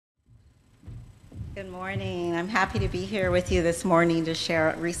Good morning. I'm happy to be here with you this morning to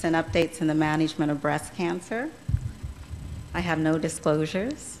share recent updates in the management of breast cancer. I have no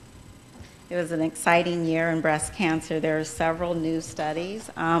disclosures. It was an exciting year in breast cancer. There are several new studies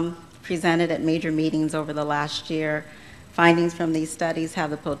presented at major meetings over the last year. Findings from these studies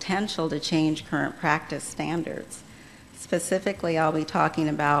have the potential to change current practice standards. Specifically, I'll be talking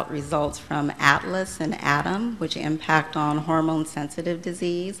about results from ATLAS and ATOM, which impact on hormone-sensitive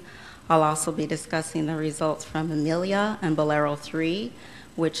disease. I'll also be discussing the results from Amelia and Bolero-3,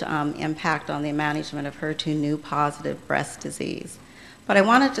 which impact on the management of HER2-neu positive breast disease. But I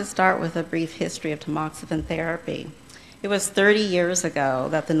wanted to start with a brief history of tamoxifen therapy. It was 30 years ago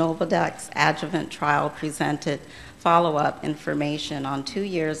that the Novodex adjuvant trial presented follow-up information on 2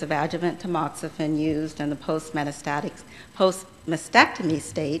 years of adjuvant tamoxifen used in the post-mastectomy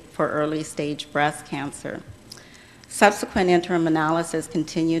state for early-stage breast cancer. Subsequent interim analysis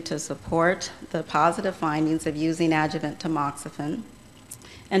continued to support the positive findings of using adjuvant tamoxifen,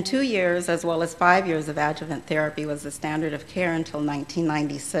 and 2 years as well as 5 years of adjuvant therapy was the standard of care until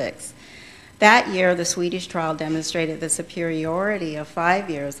 1996. That year, the Swedish trial demonstrated the superiority of 5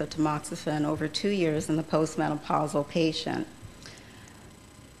 years of tamoxifen over 2 years in the postmenopausal patient.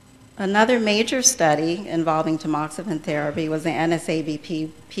 Another major study involving tamoxifen therapy was the NSABP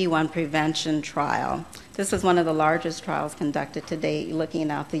P1 prevention trial. This was one of the largest trials conducted to date looking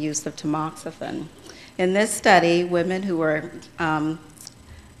at the use of tamoxifen. In this study, women who were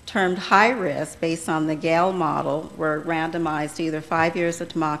termed high risk based on the Gale model were randomized to either 5 years of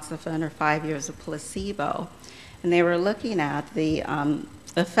tamoxifen or 5 years of placebo. And they were looking at the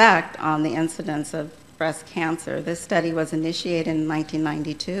effect on the incidence of breast cancer. This study was initiated in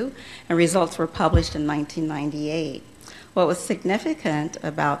 1992, and results were published in 1998. What was significant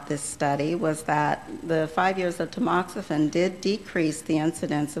about this study was that the 5 years of tamoxifen did decrease the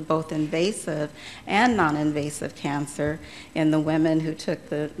incidence of both invasive and non-invasive cancer in the women who took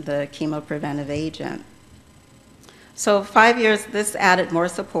the chemopreventive agent. So 5 years, this added more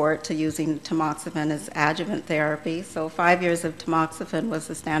support to using tamoxifen as adjuvant therapy. So 5 years of tamoxifen was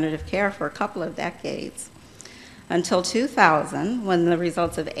the standard of care for a couple of decades. Until 2000, when the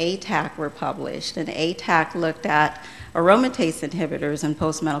results of ATAC were published, and ATAC looked at aromatase inhibitors in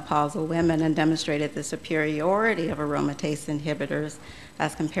postmenopausal women and demonstrated the superiority of aromatase inhibitors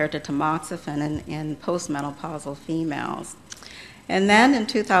as compared to tamoxifen in postmenopausal females. And then in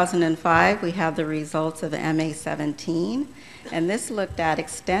 2005, we have the results of MA17, and this looked at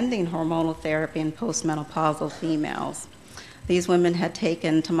extending hormonal therapy in postmenopausal females. These women had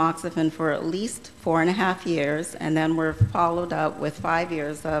taken tamoxifen for at least 4.5 years and then were followed up with 5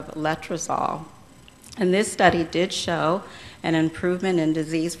 years of letrozole. And this study did show an improvement in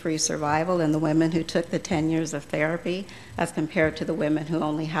disease-free survival in the women who took the 10 years of therapy as compared to the women who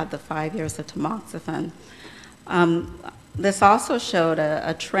only had the 5 years of tamoxifen. This also showed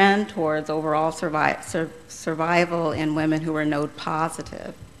a trend towards overall survival in women who were node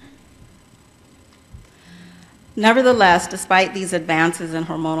positive. Nevertheless, despite these advances in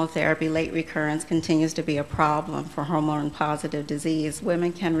hormonal therapy, late recurrence continues to be a problem for hormone-positive disease.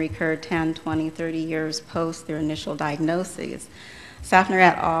 Women can recur 10, 20, 30 years post their initial diagnoses. Safner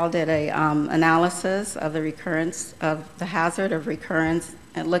et al. Did an analysis of the recurrence of the hazard of recurrence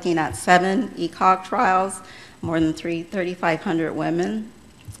and looking at 7 ECOG trials, more than 3,500 women,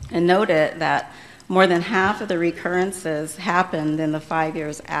 and noted that more than half of the recurrences happened in the 5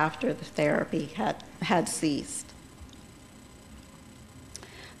 years after the therapy had ceased.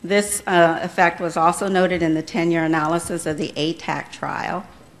 This effect was also noted in the 10-year analysis of the ATAC trial.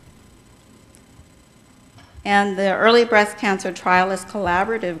 And the Early Breast Cancer Trialist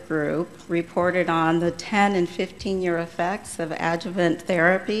Collaborative Group reported on the 10 and 15-year effects of adjuvant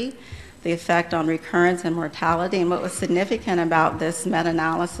therapy, the effect on recurrence and mortality. And what was significant about this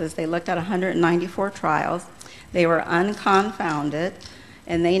meta-analysis, they looked at 194 trials. They were unconfounded,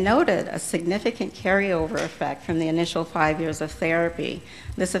 and they noted a significant carryover effect from the initial 5 years of therapy.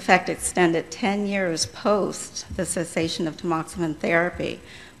 This effect extended 10 years post the cessation of tamoxifen therapy,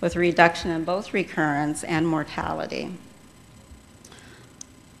 with a reduction in both recurrence and mortality.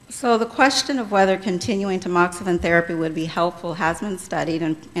 So the question of whether continuing tamoxifen therapy would be helpful has been studied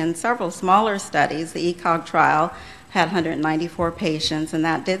in several smaller studies. The ECOG trial had 194 patients, and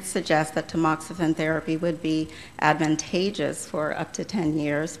that did suggest that tamoxifen therapy would be advantageous for up to 10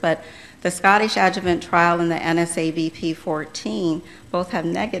 years. But the Scottish adjuvant trial and the NSABP 14 both have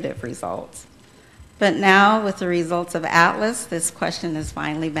negative results. But now, with the results of ATLAS, this question has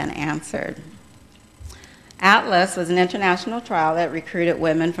finally been answered. ATLAS was an international trial that recruited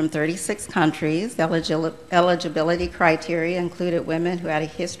women from 36 countries. The eligibility criteria included women who had a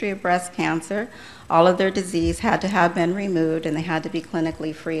history of breast cancer. All of their disease had to have been removed, and they had to be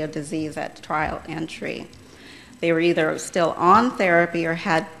clinically free of disease at trial entry. They were either still on therapy or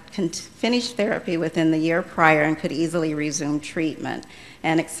had finished therapy within the year prior and could easily resume treatment.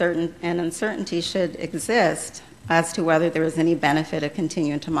 And uncertainty should exist as to whether there was any benefit of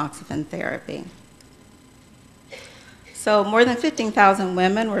continuing tamoxifen therapy. So more than 15,000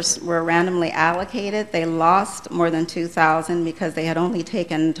 women were randomly allocated. They lost more than 2,000 because they had only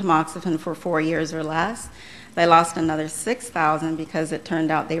taken tamoxifen for 4 years or less. They lost another 6,000 because it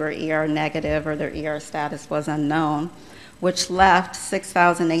turned out they were ER negative or their ER status was unknown, which left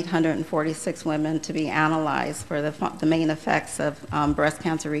 6,846 women to be analyzed for the main effects of breast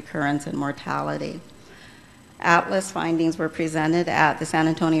cancer recurrence and mortality. ATLAS findings were presented at the San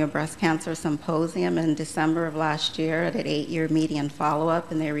Antonio Breast Cancer Symposium in December of last year at an 8-year median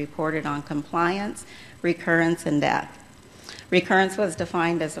follow-up, and they reported on compliance, recurrence, and death. Recurrence was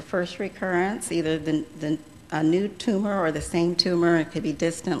defined as a first recurrence, either a new tumor or the same tumor. It could be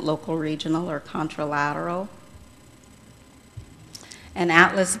distant, local, regional, or contralateral. And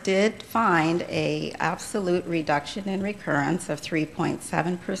ATLAS did find an absolute reduction in recurrence of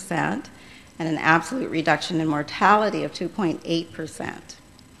 3.7%. and an absolute reduction in mortality of 2.8%.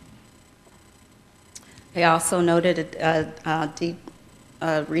 They also noted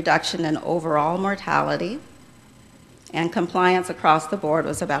a reduction in overall mortality, and compliance across the board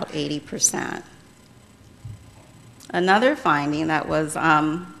was about 80%. Another finding that was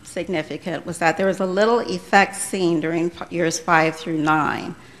significant was that there was a little effect seen during years 5 through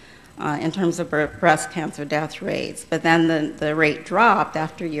 9 in terms of breast cancer death rates, but then the rate dropped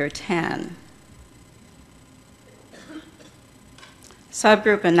after year 10.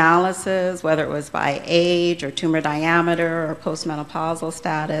 Subgroup analysis, whether it was by age or tumor diameter or postmenopausal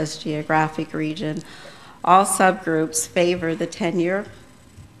status, geographic region, all subgroups favor the 10-year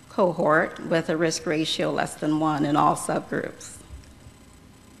cohort with a risk ratio less than 1 in all subgroups.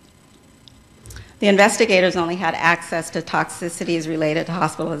 The investigators only had access to toxicities related to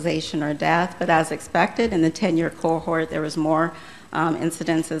hospitalization or death, but as expected, in the 10-year cohort, there was more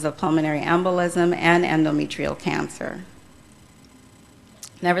incidences of pulmonary embolism and endometrial cancer.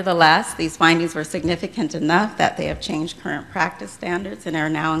 Nevertheless, these findings were significant enough that they have changed current practice standards and are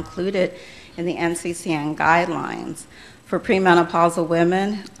now included in the NCCN guidelines for premenopausal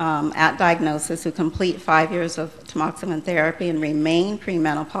women at diagnosis who complete 5 years of tamoxifen therapy and remain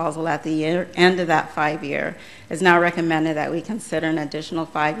premenopausal at the end of that 5 year. It's now recommended that we consider an additional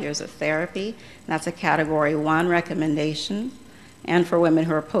 5 years of therapy, and that's a Category 1 recommendation. And for women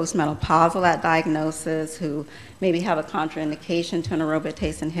who are postmenopausal at diagnosis, who maybe have a contraindication to an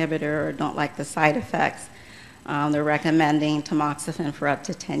aromatase inhibitor or don't like the side effects, they're recommending tamoxifen for up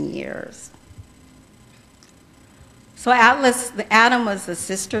to 10 years. So ATLAS, ATOM was the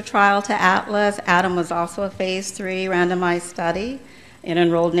sister trial to ATLAS. ATOM was also a phase 3 randomized study. It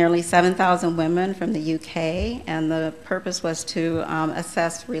enrolled nearly 7,000 women from the UK, and the purpose was to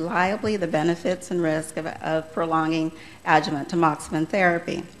assess reliably the benefits and risk of prolonging adjuvant tamoxifen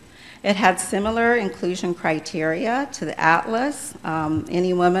therapy. It had similar inclusion criteria to the ATLAS.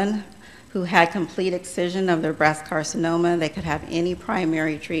 Any woman who had complete excision of their breast carcinoma, they could have any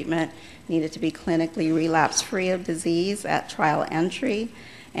primary treatment, needed to be clinically relapse-free of disease at trial entry,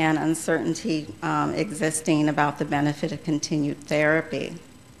 and uncertainty existing about the benefit of continued therapy.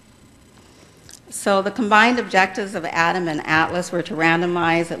 So the combined objectives of ATOM and ATLAS were to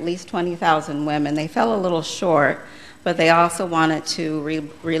randomize at least 20,000 women. They fell a little short, but they also wanted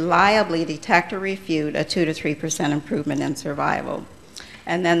to reliably detect or refute a 2 to 3% improvement in survival.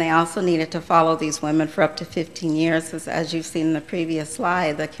 And then they also needed to follow these women for up to 15 years. As you've seen in the previous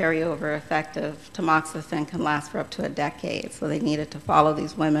slide, the carryover effect of tamoxifen can last for up to a decade. So they needed to follow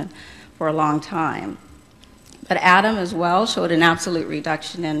these women for a long time. But ATOM as well showed an absolute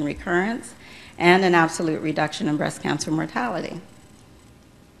reduction in recurrence and an absolute reduction in breast cancer mortality.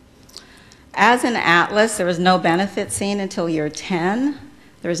 As in ATLAS, there was no benefit seen until year 10.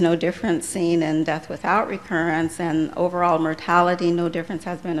 There was no difference seen in death without recurrence, and overall mortality, no difference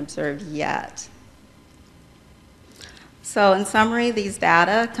has been observed yet. So in summary, these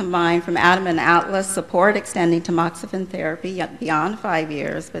data combined from ATOM and ATLAS support extending tamoxifen therapy beyond 5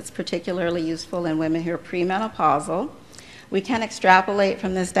 years, but it's particularly useful in women who are premenopausal. We can extrapolate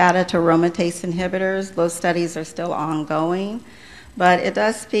from this data to aromatase inhibitors. Those studies are still ongoing. But it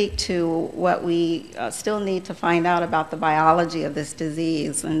does speak to what we still need to find out about the biology of this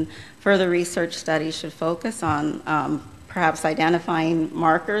disease, and further research studies should focus on perhaps identifying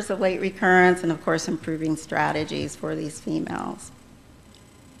markers of late recurrence, and of course improving strategies for these females.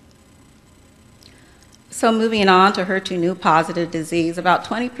 So moving on to HER2/neu positive disease, about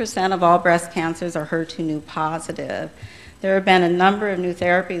 20% of all breast cancers are HER2/neu positive. There have been a number of new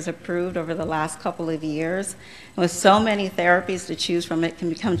therapies approved over the last couple of years. And with so many therapies to choose from, it can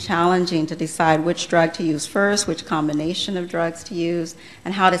become challenging to decide which drug to use first, which combination of drugs to use,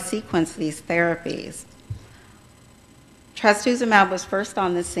 and how to sequence these therapies. Trastuzumab was first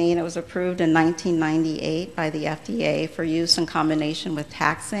on the scene. It was approved in 1998 by the FDA for use in combination with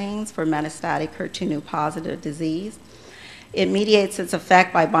taxanes for metastatic HER2/neu positive disease. It mediates its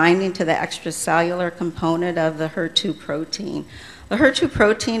effect by binding to the extracellular component of the HER2 protein. The HER2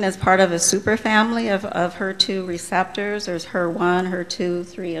 protein is part of a superfamily of HER2 receptors. There's HER1, HER2,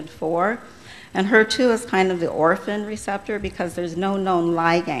 3, and 4. And HER2 is kind of the orphan receptor because there's no known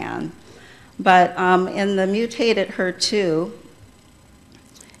ligand. But in the mutated HER2,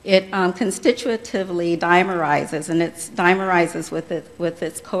 it constitutively dimerizes, and it dimerizes with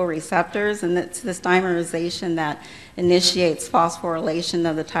its co-receptors, and it's this dimerization that initiates phosphorylation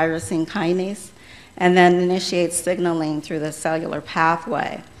of the tyrosine kinase, and then initiates signaling through the cellular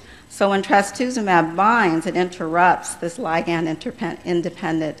pathway. So when trastuzumab binds, it interrupts this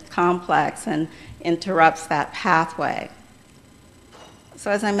ligand-independent complex and interrupts that pathway. So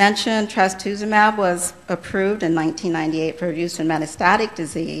as I mentioned, trastuzumab was approved in 1998 for use in metastatic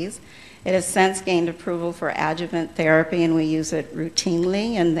disease. It has since gained approval for adjuvant therapy, and we use it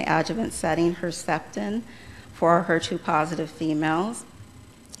routinely in the adjuvant setting, Herceptin, for HER2-positive females.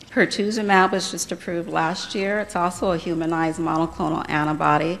 Pertuzumab was just approved last year. It's also a humanized monoclonal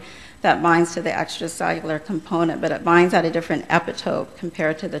antibody that binds to the extracellular component, but it binds at a different epitope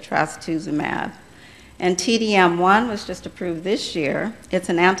compared to the trastuzumab. And TDM1 was just approved this year. It's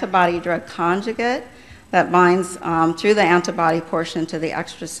an antibody-drug conjugate that binds through the antibody portion to the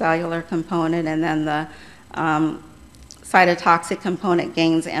extracellular component, and then the cytotoxic component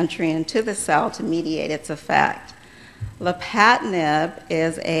gains entry into the cell to mediate its effect. Lapatinib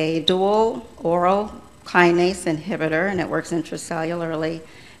is a dual oral kinase inhibitor, and it works intracellularly.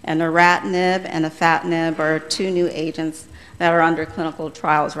 And neratinib and afatinib are two new agents that are under clinical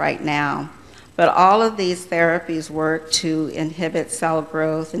trials right now. But all of these therapies work to inhibit cell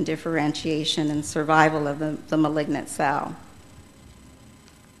growth and differentiation and survival of the malignant cell.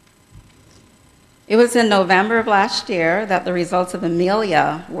 It was in November of last year that the results of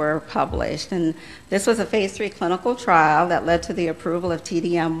Amelia were published, and this was a phase 3 clinical trial that led to the approval of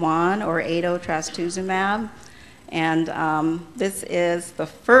TDM1 or trastuzumab. And this is the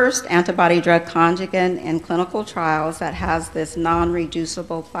first antibody-drug conjugate in clinical trials that has this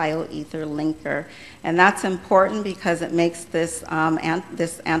non-reducible thioether linker. And that's important because it makes this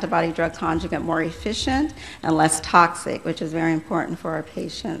antibody-drug conjugate more efficient and less toxic, which is very important for our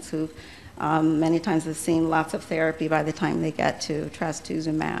patients who many times have seen lots of therapy by the time they get to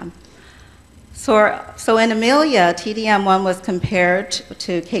trastuzumab. So in Amelia, TDM1 was compared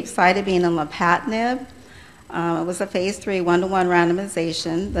to capecitabine and lapatinib. It was a phase 3 1-to-1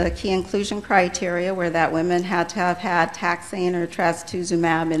 randomization. The key inclusion criteria were that women had to have had taxane or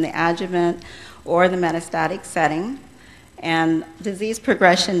trastuzumab in the adjuvant or the metastatic setting, and disease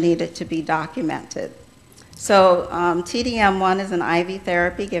progression needed to be documented. So TDM1 is an IV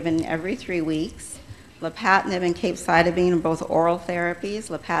therapy given every 3 weeks. Lapatinib and capecitabine are both oral therapies.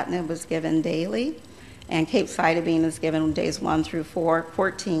 Lapatinib was given daily, and capecitabine is given days 1 through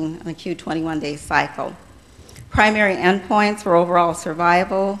 14 on a Q21-day cycle. Primary endpoints were overall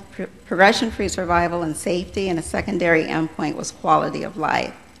survival, progression-free survival, and safety, and a secondary endpoint was quality of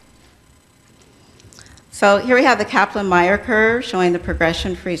life. So here we have the Kaplan-Meier curve showing the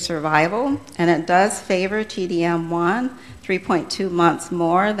progression-free survival, and it does favor TDM1, 3.2 months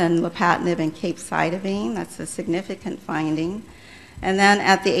more than lapatinib and capecitabine. That's a significant finding. And then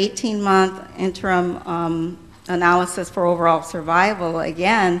at the 18-month interim analysis for overall survival,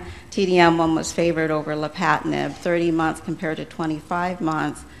 again, TDM1 was favored over lapatinib, 30 months compared to 25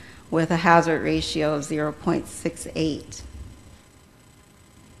 months, with a hazard ratio of 0.68.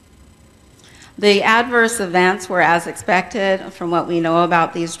 The adverse events were as expected from what we know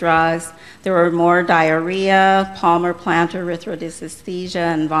about these drugs. There were more diarrhea, palmar-plantar erythrodysesthesia,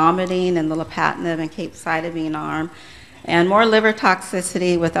 and vomiting in the lapatinib and capecitabine arm, and more liver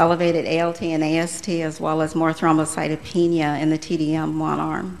toxicity with elevated ALT and AST, as well as more thrombocytopenia in the TDM1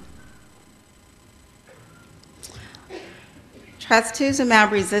 arm.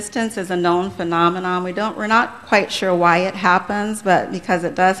 Trastuzumab resistance is a known phenomenon. We're not quite sure why it happens, but because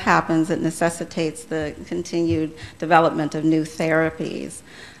it does happen, it necessitates the continued development of new therapies.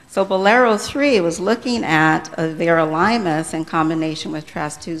 So Bolero-3 was looking at everolimus in combination with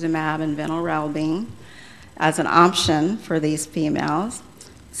trastuzumab and vinorelbine as an option for these females.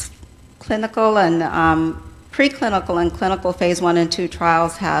 Clinical and preclinical and clinical phase 1 and 2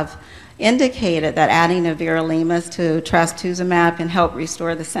 trials have indicated that adding everolimus to trastuzumab can help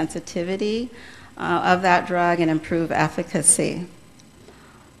restore the sensitivity of that drug and improve efficacy.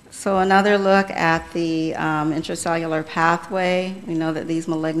 So another look at the intracellular pathway. We know that these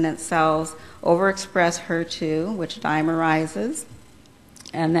malignant cells overexpress HER2, which dimerizes.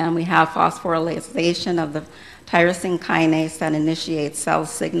 And then we have phosphorylation of the tyrosine kinase that initiates cell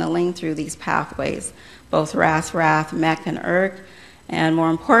signaling through these pathways, both RAS, RAF, MEK, and ERK, and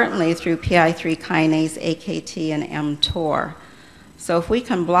more importantly, through PI3 kinase, AKT, and mTOR. So if we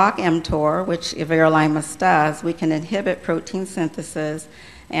can block mTOR, which everolimus does, we can inhibit protein synthesis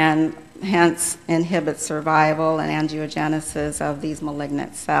and hence inhibit survival and angiogenesis of these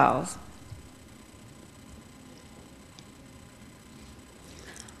malignant cells.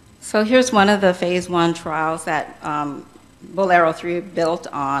 So here's one of the phase 1 trials that Bolero-3 built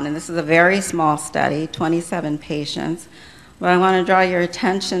on, and this is a very small study, 27 patients. But I want to draw your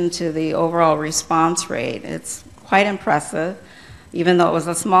attention to the overall response rate. It's quite impressive. Even though it was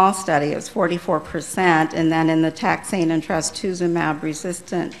a small study, it was 44%, and then in the taxane and trastuzumab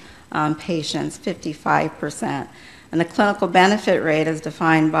resistant patients, 55%. And the clinical benefit rate is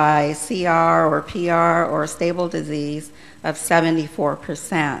defined by CR or PR or stable disease of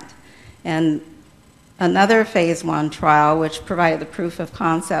 74%. And another phase 1 trial, which provided the proof of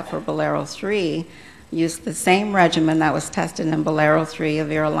concept for Bolero-3, used the same regimen that was tested in Bolero-3,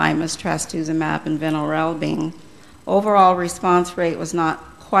 everolimus, trastuzumab, and vinorelbine. Overall response rate was not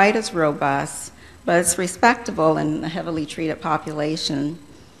quite as robust, but it's respectable in a heavily treated population.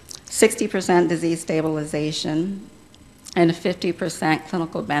 60% disease stabilization and a 50%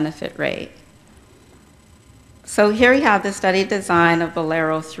 clinical benefit rate. So here we have the study design of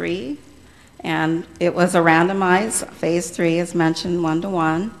Bolero-3, and it was a randomized phase 3, as mentioned,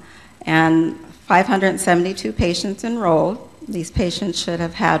 1-to-1, and 572 patients enrolled. These patients should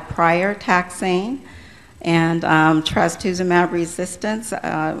have had prior taxane, and trastuzumab resistance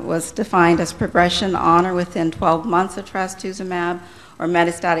was defined as progression on or within 12 months of trastuzumab or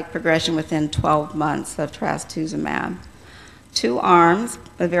metastatic progression within 12 months of trastuzumab. 2 arms,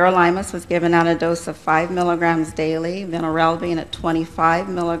 everolimus was given at a dose of 5 milligrams daily, vinorelbine at 25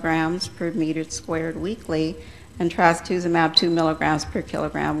 milligrams per meter squared weekly, and trastuzumab 2 milligrams per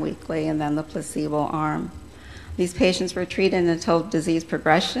kilogram weekly, and then the placebo arm. These patients were treated until disease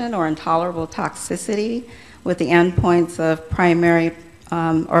progression or intolerable toxicity with the endpoints of primary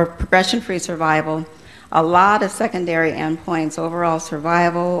or progression-free survival, a lot of secondary endpoints, overall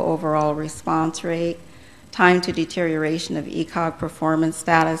survival, overall response rate, time to deterioration of ECOG performance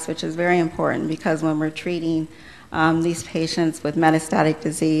status, which is very important because when we're treating these patients with metastatic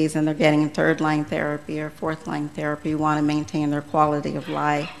disease and they're getting third-line therapy or fourth-line therapy, we want to maintain their quality of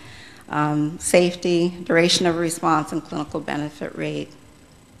life. Safety, duration of response, and clinical benefit rate.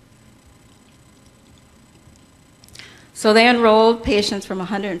 So they enrolled patients from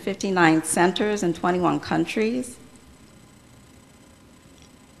 159 centers in 21 countries.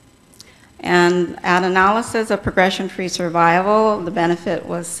 And at analysis of progression-free survival, the benefit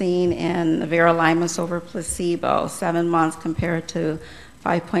was seen in everolimus over placebo, 7 months compared to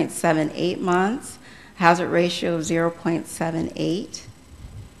 5.78 months, hazard ratio of 0.78.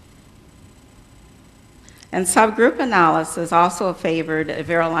 And subgroup analysis also favored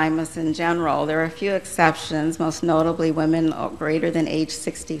everolimus in general. There are a few exceptions, most notably women greater than age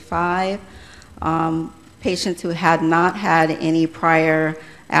 65, patients who had not had any prior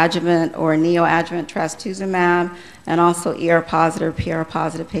adjuvant or neoadjuvant trastuzumab, and also ER-positive,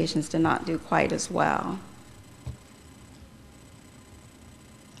 PR-positive patients did not do quite as well.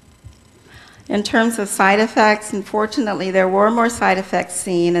 In terms of side effects, unfortunately, there were more side effects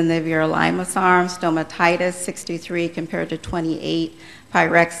seen in the everolimus arm, stomatitis, 63 compared to 28,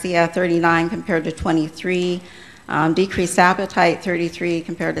 pyrexia, 39 compared to 23, decreased appetite, 33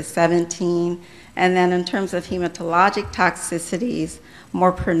 compared to 17, and then in terms of hematologic toxicities,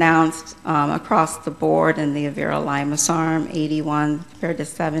 more pronounced across the board in the everolimus arm, 81 compared to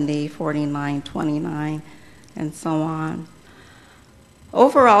 70, 49, 29, and so on.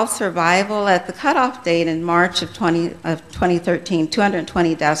 Overall survival at the cutoff date in March of 2013,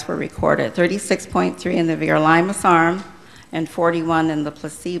 220 deaths were recorded, 36.3 in the everolimus arm and 41 in the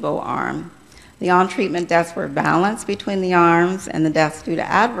placebo arm. The on-treatment deaths were balanced between the arms, and the deaths due to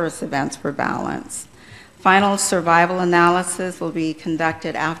adverse events were balanced. Final survival analysis will be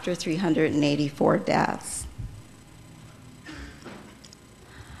conducted after 384 deaths.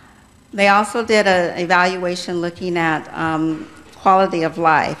 They also did an evaluation looking at quality of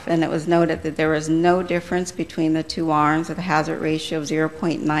life, and it was noted that there was no difference between the two arms with a hazard ratio of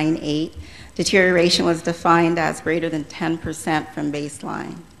 0.98. Deterioration was defined as greater than 10% from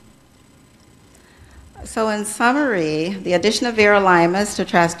baseline. So in summary, the addition of everolimus to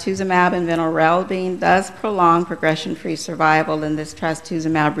trastuzumab and vinorelbine does prolong progression-free survival in this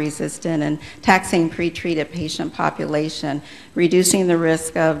trastuzumab-resistant and taxane pretreated patient population, reducing the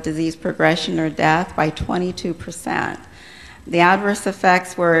risk of disease progression or death by 22%. The adverse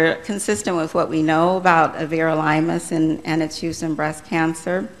effects were consistent with what we know about everolimus and its use in breast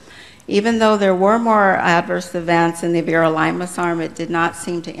cancer. Even though there were more adverse events in the everolimus arm, it did not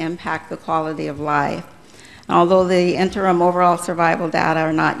seem to impact the quality of life. Although the interim overall survival data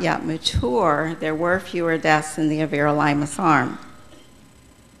are not yet mature, there were fewer deaths in the everolimus arm.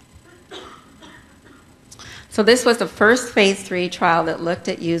 So this was the first phase 3 trial that looked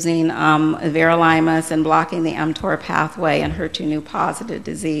at using everolimus and blocking the mTOR pathway in HER2/neu positive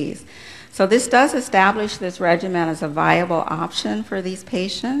disease. So this does establish this regimen as a viable option for these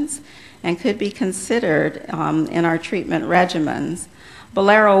patients and could be considered in our treatment regimens.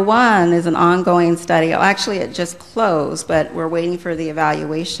 Bolero-1 is an ongoing study. Actually, it just closed, but we're waiting for the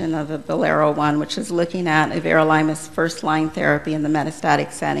evaluation of the Bolero-1, which is looking at everolimus first-line therapy in the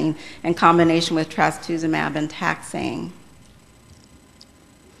metastatic setting in combination with trastuzumab and taxane.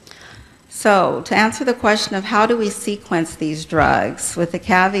 So to answer the question of how do we sequence these drugs, with the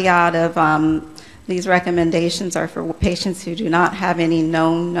caveat of these recommendations are for patients who do not have any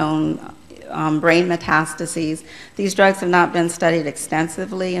known brain metastases. These drugs have not been studied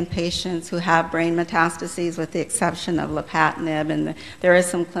extensively in patients who have brain metastases, with the exception of lapatinib, and there is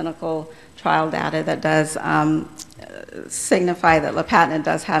some clinical trial data that does signify that lapatinib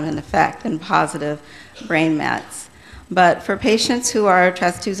does have an effect in positive brain mets. But for patients who are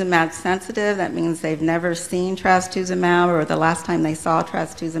trastuzumab sensitive, that means they've never seen trastuzumab, or the last time they saw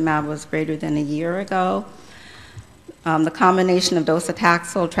trastuzumab was greater than a year ago. The combination of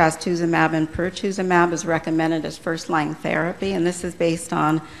docetaxel, trastuzumab, and pertuzumab is recommended as first-line therapy, and this is based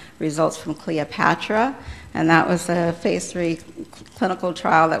on results from Cleopatra, and that was a phase 3 clinical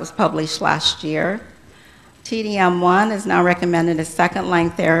trial that was published last year. TDM1 is now recommended as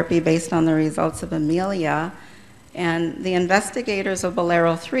second-line therapy based on the results of Amelia, and the investigators of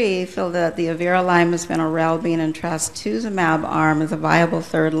Bolero-3 feel that the everolimus, vinorelbine, and trastuzumab arm is a viable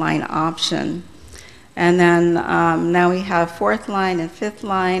third-line option. And then now we have fourth line and fifth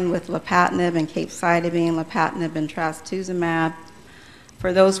line with lapatinib and capecitabine, lapatinib and trastuzumab.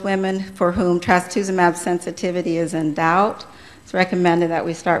 For those women for whom trastuzumab sensitivity is in doubt, it's recommended that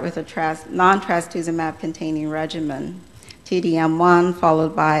we start with a non-trastuzumab containing regimen. TDM1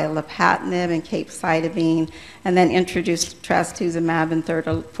 followed by lapatinib and capecitabine, and then introduce trastuzumab in third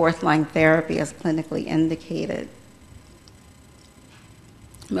or fourth line therapy as clinically indicated.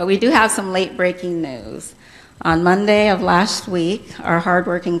 But we do have some late-breaking news. On Monday of last week, our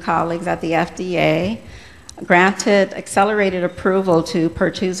hardworking colleagues at the FDA granted accelerated approval to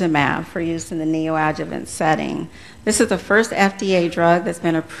pertuzumab for use in the neoadjuvant setting. This is the first FDA drug that's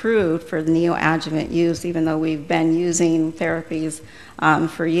been approved for neoadjuvant use, even though we've been using therapies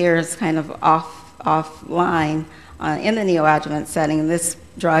for years kind of offline in the neoadjuvant setting. This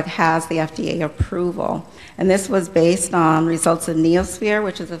drug has the FDA approval. And this was based on results of NeoSphere,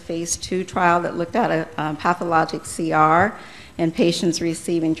 which is a phase 2 trial that looked at a pathologic CR in patients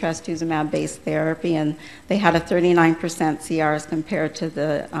receiving trastuzumab-based therapy, and they had a 39% CR as compared to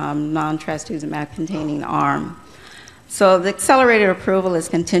the non-trastuzumab containing arm. So the accelerated approval is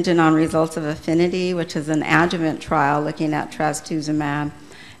contingent on results of Affinity, which is an adjuvant trial looking at trastuzumab,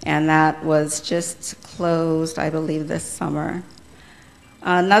 and that was just closed, I believe, this summer.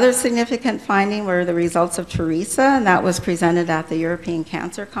 Another significant finding were the results of Teresa, and that was presented at the European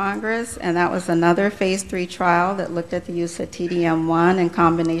Cancer Congress, and that was another phase 3 trial that looked at the use of TDM1 in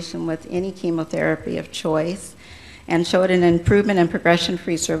combination with any chemotherapy of choice, and showed an improvement in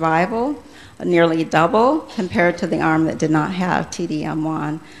progression-free survival, nearly double compared to the arm that did not have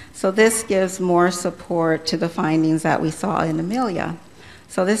TDM1. So this gives more support to the findings that we saw in Amelia.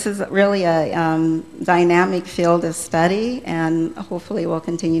 So this is really a dynamic field of study, and hopefully we'll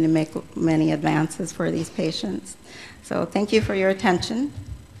continue to make many advances for these patients. So thank you for your attention.